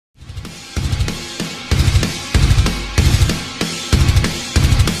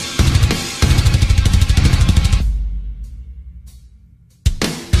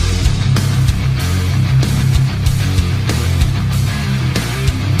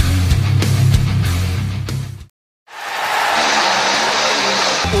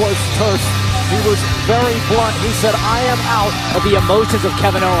curse. He was very blunt. He said, I am out of the emotions of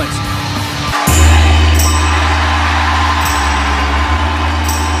Kevin Owens.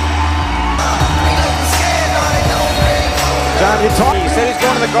 He said he's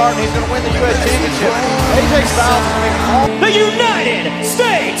going to the Garden. He's going to win the U.S. Championship. AJ Styles is making all the United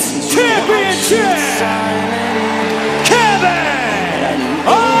States Championship. Kevin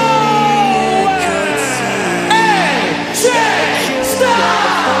Owens. AJ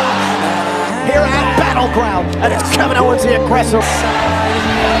Styles. Here at Battleground, and it's Kevin Owens, the aggressor.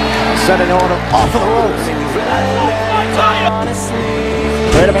 Sending Owens off of the ropes.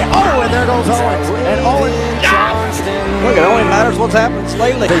 Wait a minute. Oh, and there goes Owens. And Owens. Look, it only matters what's happened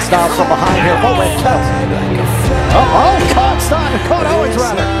lately. They style from behind here. Oh, wait, caught Owens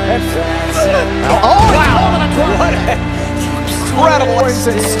rather. And, wow. What incredible. Owens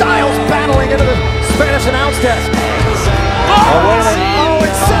and Styles battling into the Spanish announce desk. Oh, wait a minute.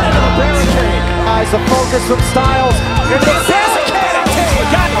 Owens set into the barricade. Eyes the focus from Styles. Into the barricade.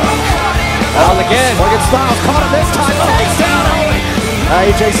 Got it. Again. Look at Styles. Caught him this time. Takes down Owens.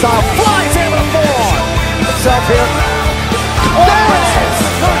 AJ Styles flies in with a forearm. Himself here.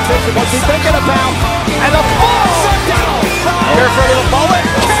 What's he thinking about? And the forearm down. Here for a little moment.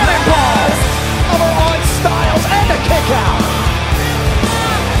 Cannonball. Over on Styles and a kick out.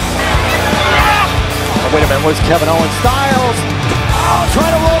 Oh, wait a minute. Where's Kevin Owens? Styles. Oh,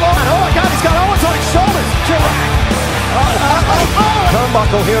 trying to roll on. Oh my God, he's got Owens on his shoulders.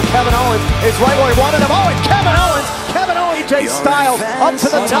 Turnbuckle here. Kevin Owens is right where he wanted him. Oh, and Kevin Owens. AJ Styles up to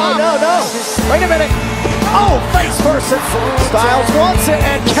the top. No. Wait a minute. Oh, face first. Styles wants it,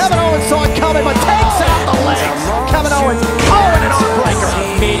 and Kevin Owens saw it coming, but takes out the legs. Kevin Owens. Oh, and an arm breaker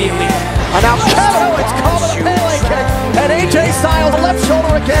immediately. And now Kevin Owens calling a Pele kick, and AJ Styles left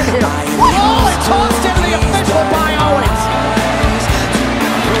shoulder again here. Oh, and tossed into the official by Owens.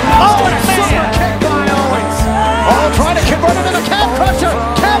 Oh, and a super kick by Owens. Oh, trying to convert it into the calf crusher.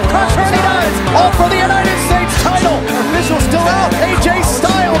 Calf crusher, and he does. All for the United States title. Official still out. AJ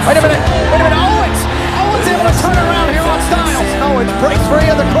Styles. Wait a minute.